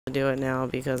do it now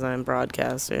because I'm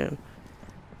broadcasting.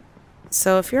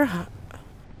 So if you're...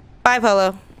 Bye,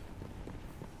 Polo.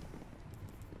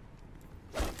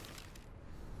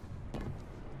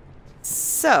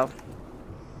 So,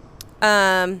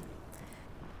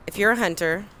 if you're a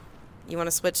hunter, you want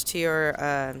to switch to your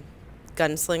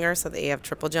gunslinger so that you have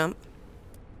triple jump.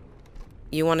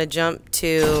 You want to jump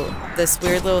to this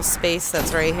weird little space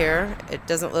that's right here. It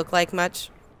doesn't look like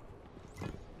much.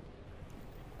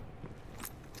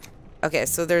 Okay,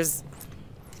 so there's...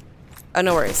 Oh,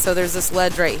 no worries. So there's this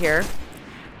ledge right here.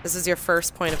 This is your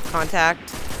first point of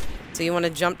contact. So you want to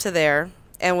jump to there.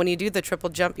 And when you do the triple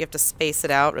jump, you have to space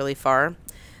it out really far.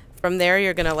 From there,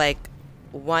 you're going to, like,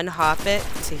 one hop it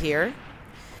to here.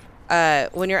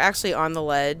 When you're actually on the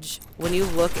ledge, when you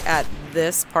look at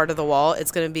this part of the wall,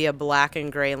 it's going to be a black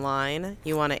and gray line.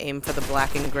 You want to aim for the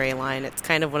black and gray line. It's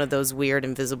kind of one of those weird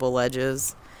invisible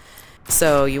ledges.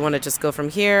 So you want to just go from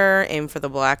here, aim for the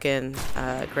black and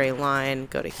gray line,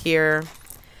 go to here.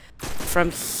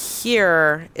 From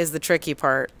here is the tricky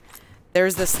part.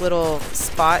 There's this little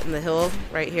spot in the hill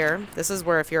right here. This is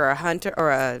where if you're a hunter or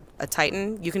a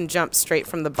titan, you can jump straight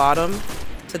from the bottom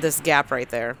to this gap right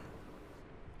there.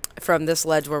 From this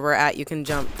ledge where we're at, you can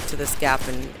jump to this gap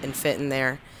and fit in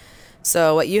there.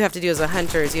 So what you have to do as a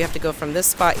hunter is you have to go from this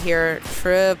spot here,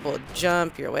 triple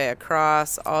jump your way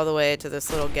across all the way to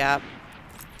this little gap.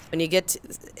 When you get to,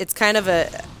 it's kind of a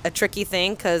tricky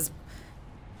thing because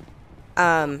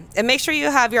and make sure you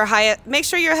have your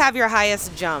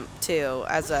highest jump too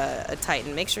as a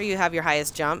titan. Make sure you have your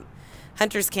highest jump.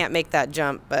 Hunters can't make that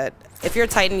jump, but if you're a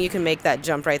titan, you can make that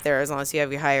jump right there as long as you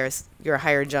have your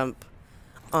higher jump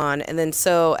on. And then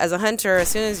so as a hunter, as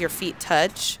soon as your feet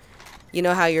touch, you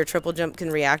know how your triple jump can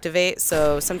reactivate.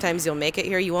 So sometimes you'll make it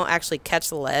here. You won't actually catch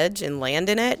the ledge and land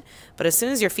in it, but as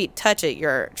soon as your feet touch it,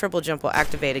 your triple jump will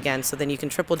activate again. So then you can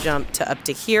triple jump to up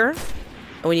to here.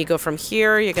 And when you go from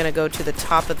here, you're going to go to the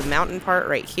top of the mountain part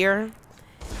right here. And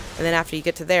then after you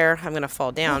get to there, I'm going to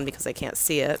fall down because I can't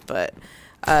see it, but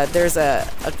there's a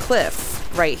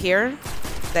cliff right here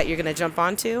that you're going to jump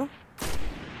onto.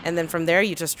 And then from there,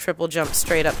 you just triple jump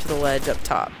straight up to the ledge up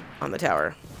top on the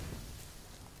tower.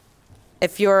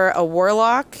 If you're a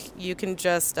warlock, you can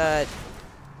just... let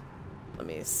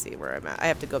me see where I'm at. I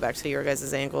have to go back to your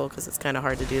guys' angle because it's kind of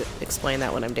hard to explain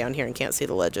that when I'm down here and can't see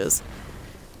the ledges.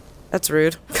 That's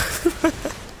rude.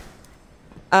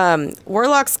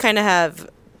 Warlocks kind of have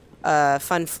a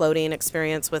fun floating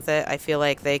experience with it. I feel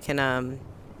like they can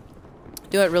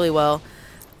do it really well.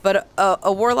 But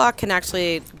a warlock can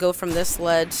actually go from this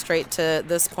ledge straight to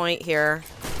this point here.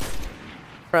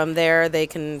 From there, they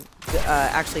can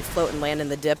actually float and land in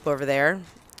the dip over there.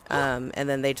 And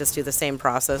then they just do the same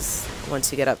process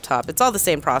once you get up top. It's all the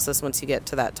same process once you get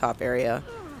to that top area.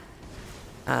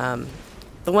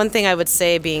 The one thing I would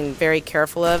say being very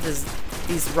careful of is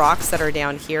these rocks that are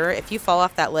down here. If you fall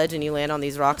off that ledge and you land on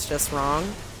these rocks just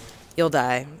wrong, you'll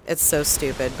die. It's so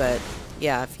stupid, but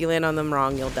yeah, if you land on them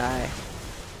wrong, you'll die.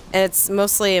 And it's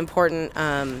mostly important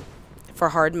for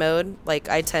hard mode. Like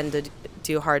I tend to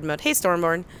do hard mode. Hey,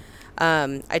 Stormborn.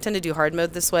 I tend to do hard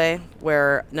mode this way,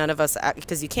 where none of us,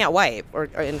 because you can't wipe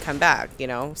and come back, you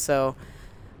know. So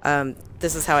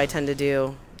this is how I tend to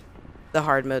do the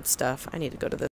hard mode stuff. I need to go to the